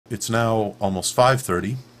it's now almost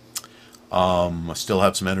 5:30. I still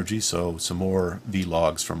have some energy, so some more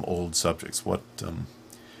vlogs from old subjects.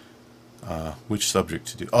 Which subject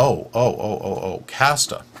to do?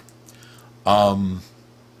 Casta. I'm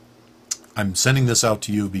sending this out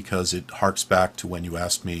to you because it harks back to when you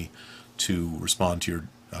asked me to respond to your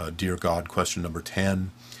Dear God question number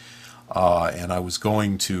 10. And I was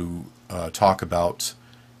going to talk about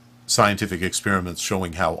scientific experiments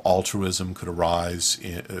showing how altruism could arise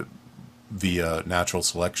via natural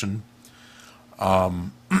selection.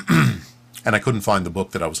 And I couldn't find the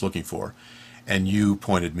book that I was looking for. And you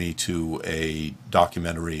pointed me to a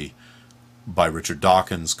documentary by Richard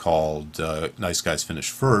Dawkins called Nice Guys Finish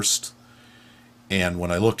First. And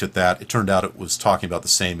when I looked at that, it turned out it was talking about the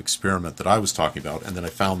same experiment that I was talking about. And then I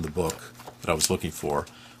found the book that I was looking for,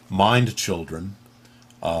 Mind Children,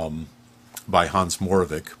 by Hans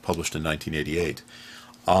Moravec, published in 1988.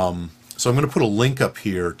 So I'm going to put a link up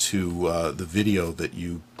here to the video that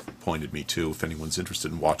you pointed me to, if anyone's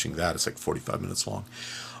interested in watching that. It's like 45 minutes long.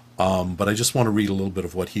 But I just want to read a little bit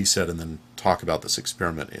of what he said and then talk about this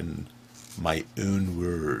experiment in my own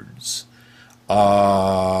words.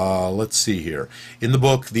 Let's see here. In the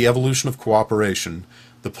book, The Evolution of Cooperation,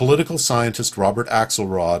 the political scientist Robert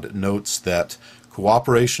Axelrod notes that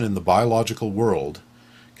cooperation in the biological world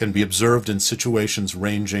can be observed in situations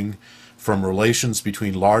ranging from relations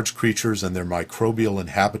between large creatures and their microbial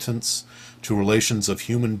inhabitants to relations of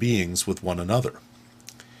human beings with one another.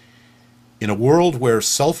 In a world where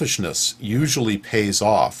selfishness usually pays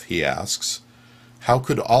off, he asks, how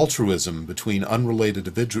could altruism between unrelated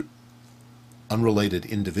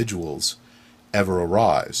individuals ever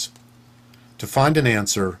arise? To find an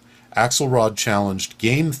answer, Axelrod challenged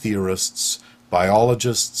game theorists,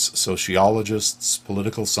 biologists, sociologists,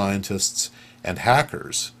 political scientists, and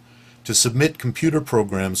hackers to submit computer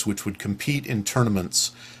programs which would compete in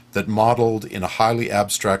tournaments that modeled in a highly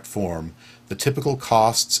abstract form the typical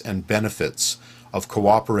costs and benefits of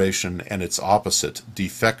cooperation and its opposite,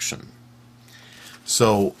 defection.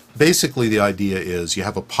 So basically the idea is you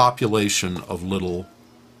have a population of little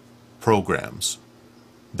programs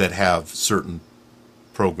that have certain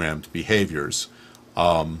programmed behaviors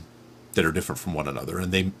that are different from one another,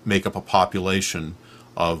 and they make up a population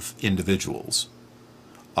of individuals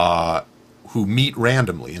who meet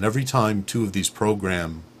randomly. And every time two of these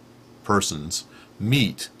program persons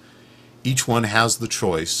meet, each one has the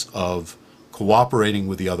choice of cooperating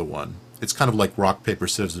with the other one. It's kind of like rock, paper,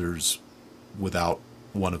 scissors without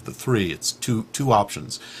one of the three. It's two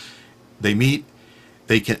options. They meet,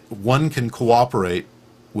 one can cooperate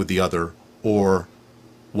with the other, or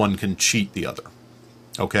one can cheat the other.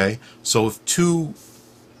 Okay? So if two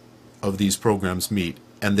of these programs meet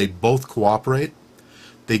and they both cooperate,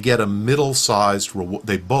 they get a middle-sized reward.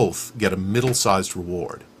 They both get a middle-sized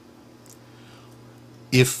reward.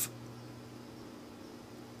 If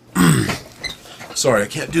sorry, I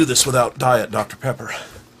can't do this without Diet Dr. Pepper.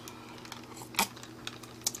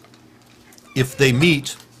 If they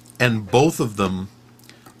meet and both of them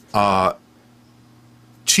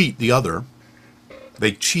cheat the other,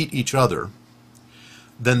 they cheat each other,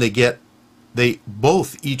 then they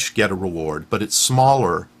both each get a reward, but it's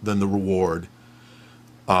smaller than the reward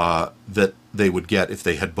that they would get if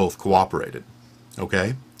they had both cooperated.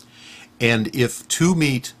 Okay? And if two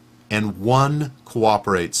meet and one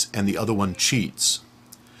cooperates and the other one cheats,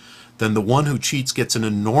 then the one who cheats gets an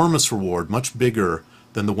enormous reward, much bigger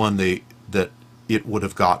than the one that it would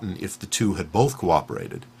have gotten if the two had both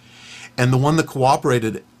cooperated. And the one that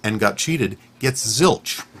cooperated and got cheated gets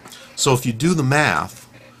zilch. So if you do the math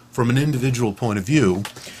from an individual point of view,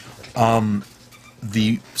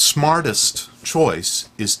 the smartest choice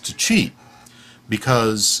is to cheat,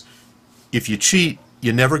 because if you cheat,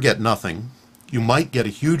 you never get nothing. You might get a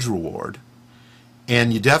huge reward,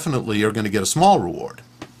 and you definitely are going to get a small reward.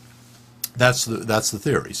 That's the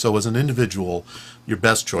theory. So as an individual, your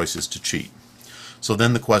best choice is to cheat. So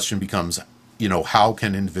then the question becomes, how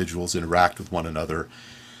can individuals interact with one another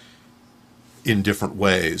in different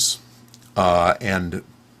ways, and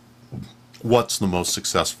what's the most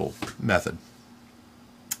successful method?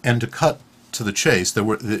 And to cut to the chase, there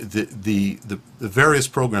were the various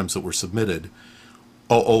programs that were submitted.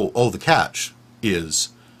 The catch is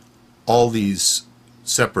all these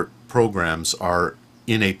separate programs are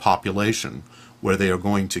in a population where they are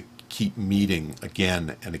going to keep meeting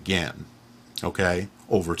again and again, okay,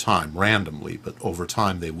 over time, randomly, but over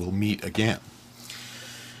time they will meet again.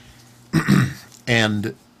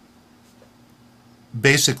 And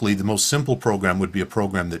basically the most simple program would be a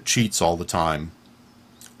program that cheats all the time,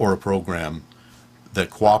 or a program that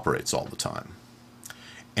cooperates all the time.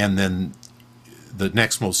 And then the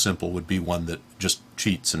next most simple would be one that just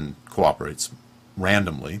cheats and cooperates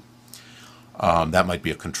randomly. That might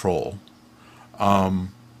be a control.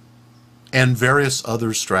 And various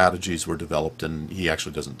other strategies were developed, and he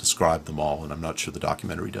actually doesn't describe them all, and I'm not sure the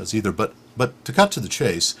documentary does either. But to cut to the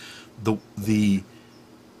chase, to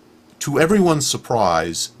everyone's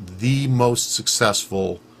surprise, the most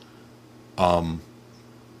successful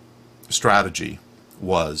strategy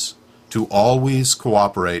was to always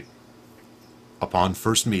cooperate upon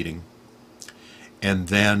first meeting, and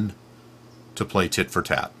then to play tit for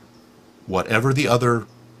tat. Whatever the other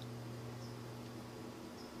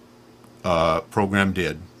program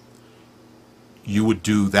did, you would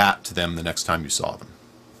do that to them the next time you saw them.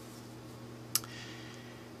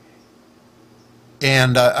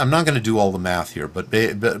 And I'm not going to do all the math here, but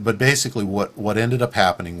basically what ended up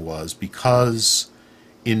happening was because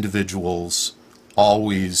individuals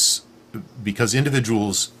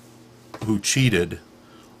who cheated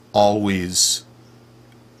always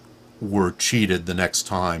were cheated the next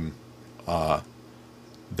time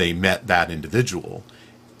they met that individual,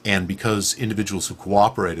 and because individuals who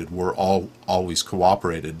cooperated were always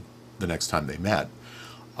cooperated the next time they met,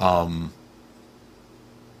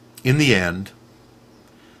 in the end,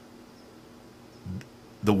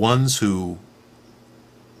 the ones who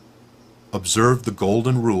observed the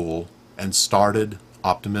golden rule and started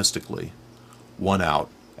optimistically won out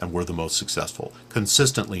and were the most successful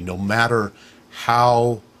consistently, no matter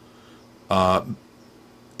how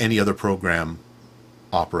any other program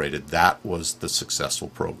operated. That was the successful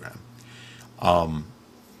program.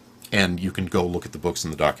 And you can go look at the books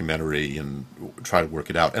in the documentary and try to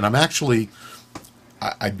work it out. And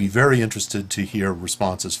I'd be very interested to hear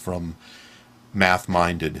responses from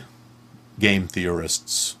math-minded game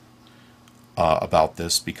theorists about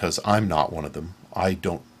this, because I'm not one of them.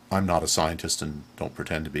 I'm not a scientist and don't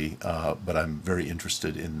pretend to be, but I'm very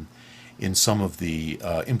interested in some of the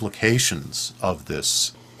implications of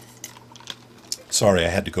this. Sorry, I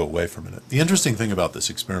had to go away for a minute. The interesting thing about this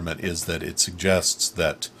experiment is that it suggests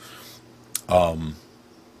that the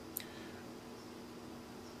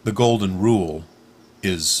golden rule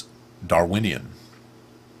is Darwinian.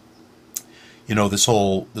 You know, this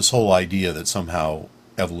whole idea that somehow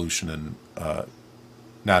evolution and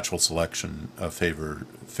natural selection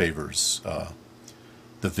favors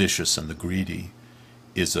the vicious and the greedy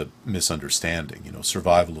is a misunderstanding. You know,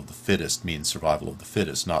 survival of the fittest means survival of the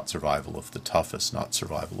fittest, not survival of the toughest, not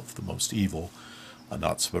survival of the most evil,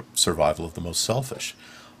 not survival of the most selfish.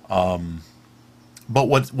 But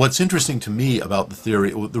what's interesting to me about the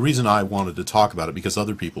theory, the reason I wanted to talk about it, because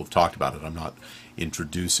other people have talked about it, I'm not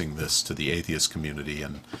introducing this to the atheist community,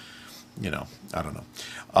 and you know, I don't know.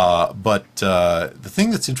 But the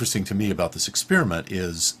thing that's interesting to me about this experiment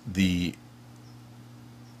is it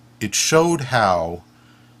showed how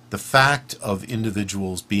the fact of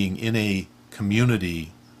individuals being in a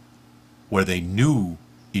community where they knew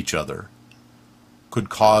each other could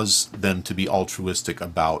cause them to be altruistic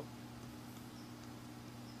about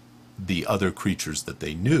the other creatures that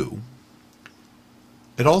they knew.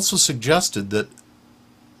 It also suggested that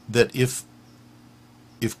if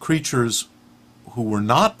creatures who were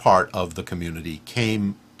not part of the community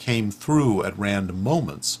came through at random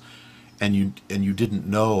moments, and you didn't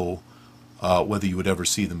know whether you would ever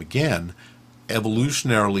see them again,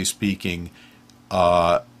 evolutionarily speaking,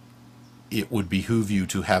 it would behoove you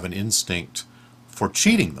to have an instinct for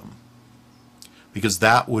cheating them, because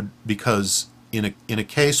in a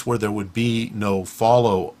case where there would be no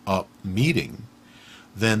follow-up meeting,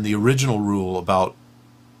 then the original rule about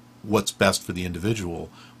what's best for the individual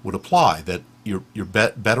would apply, that you're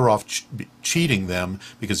better off cheating them,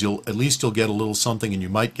 because at least you'll get a little something, and you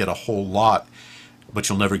might get a whole lot, but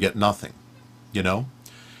you'll never get nothing, you know?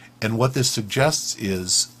 And what this suggests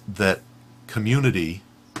is that community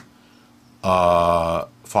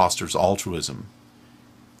fosters altruism,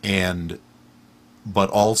 but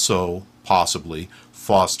also possibly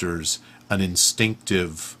fosters an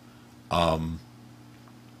instinctive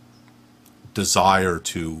desire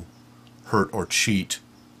to hurt or cheat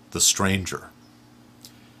the stranger.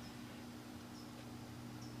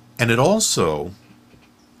 And it also,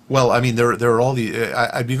 well, I mean, there are all the,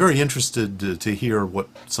 I'd be very interested to hear what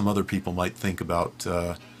some other people might think about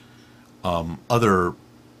other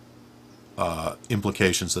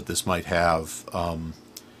implications that this might have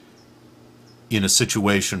in a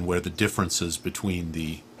situation where the differences between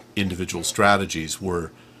the individual strategies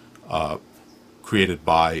were created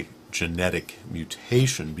by genetic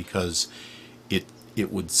mutation, because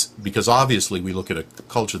because obviously we look at a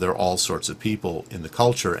culture, there are all sorts of people in the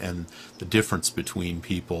culture, and the difference between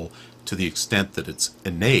people, to the extent that it's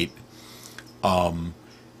innate,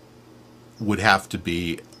 would have to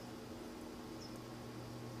be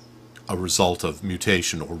a result of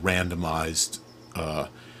mutation or randomized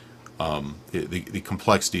the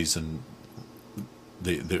complexities and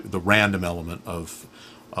the random element of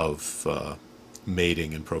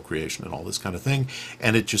mating and procreation and all this kind of thing.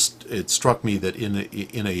 And it struck me that in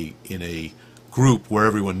a group where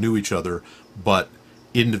everyone knew each other, but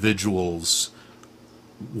individuals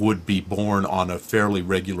would be born on a fairly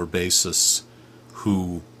regular basis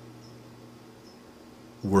who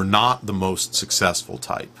were not the most successful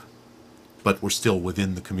type, but were still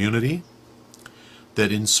within the community,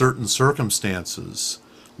 that in certain circumstances,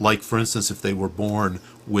 like for instance if they were born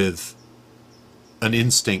with an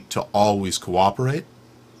instinct to always cooperate,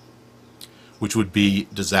 which would be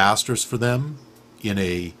disastrous for them in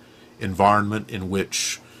a environment in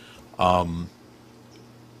which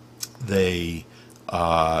they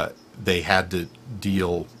had to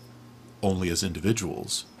deal only as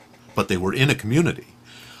individuals, but they were in a community,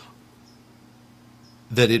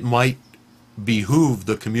 that it might behoove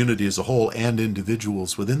the community as a whole and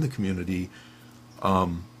individuals within the community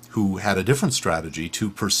who had a different strategy to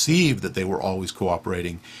perceive that they were always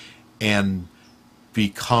cooperating and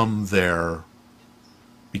become their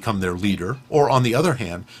leader, or on the other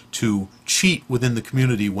hand, to cheat within the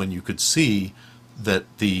community when you could see that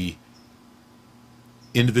the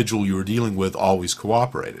individual you were dealing with always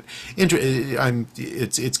cooperated.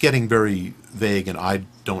 It's getting very vague, and I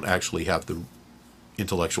don't actually have the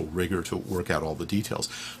intellectual rigor to work out all the details.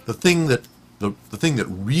 The thing that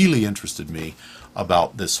really interested me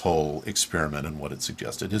about this whole experiment and what it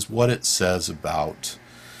suggested is what it says about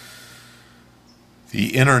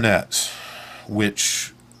the internet,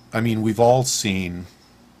 which, I mean, we've all seen,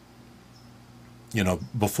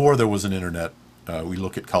 before there was an internet, we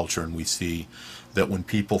look at culture and we see that when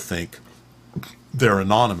people think they're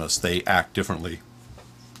anonymous, they act differently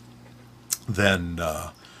than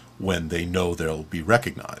when they know they'll be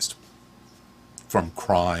recognized, from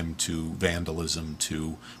crime to vandalism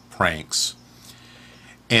to pranks.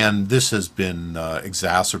 And this has been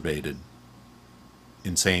exacerbated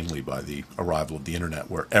insanely by the arrival of the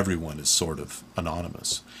internet, where everyone is sort of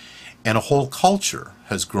anonymous. And a whole culture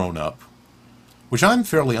has grown up, which I'm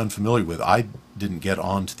fairly unfamiliar with. I didn't get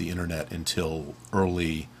onto the internet until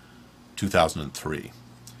early 2003.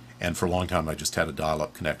 And for a long time I just had a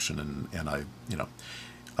dial-up connection, and I,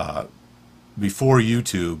 before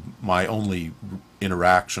YouTube, my only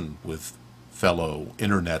interaction with fellow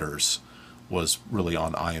interneters was really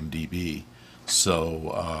on IMDb.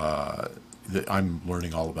 So I'm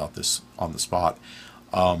learning all about this on the spot.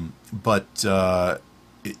 But an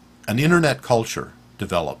internet culture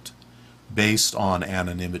developed based on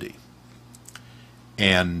anonymity.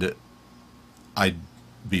 And I'd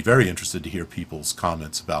be very interested to hear people's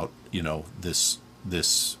comments about, this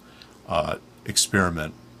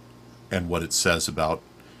experiment and what it says about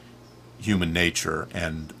human nature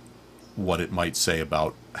and what it might say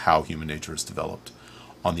about how human nature is developed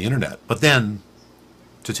on the internet. But then,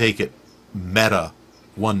 to take it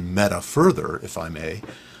one meta further, if I may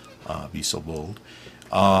be so bold,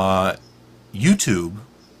 YouTube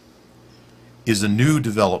is a new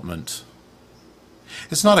development.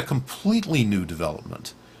 It's not a completely new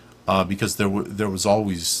development, because there was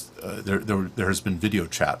always there has been video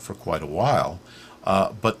chat for quite a while.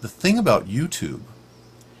 But the thing about YouTube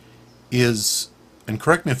is, and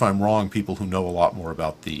correct me if I'm wrong, people who know a lot more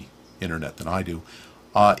about the internet than I do,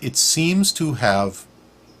 it seems to have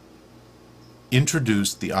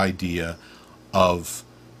introduced the idea of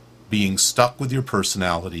being stuck with your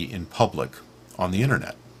personality in public on the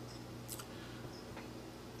internet.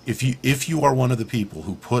 If you are one of the people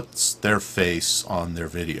who puts their face on their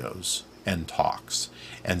videos and talks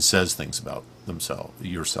and says things about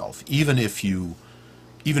yourself, even if you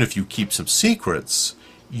keep some secrets,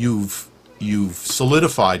 you've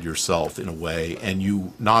solidified yourself in a way, and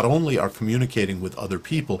you not only are communicating with other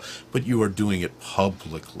people, but you are doing it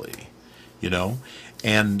publicly,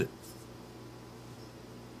 and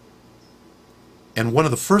one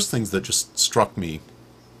of the first things that just struck me,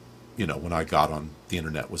 when I got on the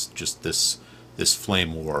internet, was just this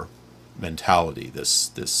flame war mentality,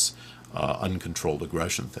 this uncontrolled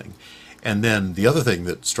aggression thing. And then the other thing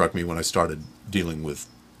that struck me when I started dealing with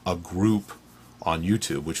a group on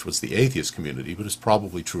YouTube, which was the atheist community, but is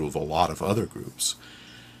probably true of a lot of other groups,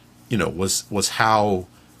 was how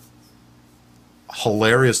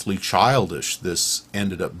hilariously childish this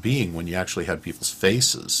ended up being when you actually had people's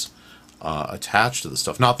faces attached to the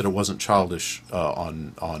stuff. Not that it wasn't childish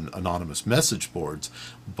on anonymous message boards,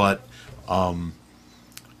 but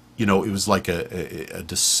it was like a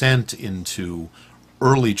descent into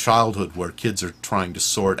early childhood where kids are trying to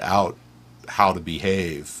sort out how to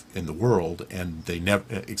behave in the world, and they never,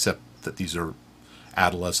 except that these are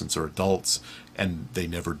adolescents or adults, and they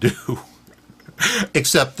never do.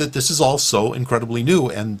 Except that this is all so incredibly new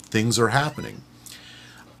and things are happening.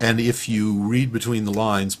 And if you read between the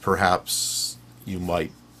lines, perhaps you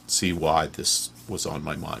might see why this was on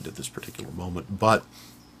my mind at this particular moment. But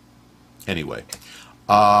anyway,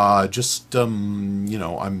 you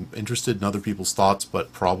know, I'm interested in other people's thoughts,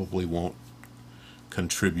 but probably won't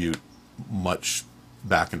contribute much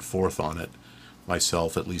back and forth on it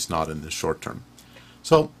myself, at least not in the short term.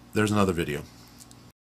 So there's another video.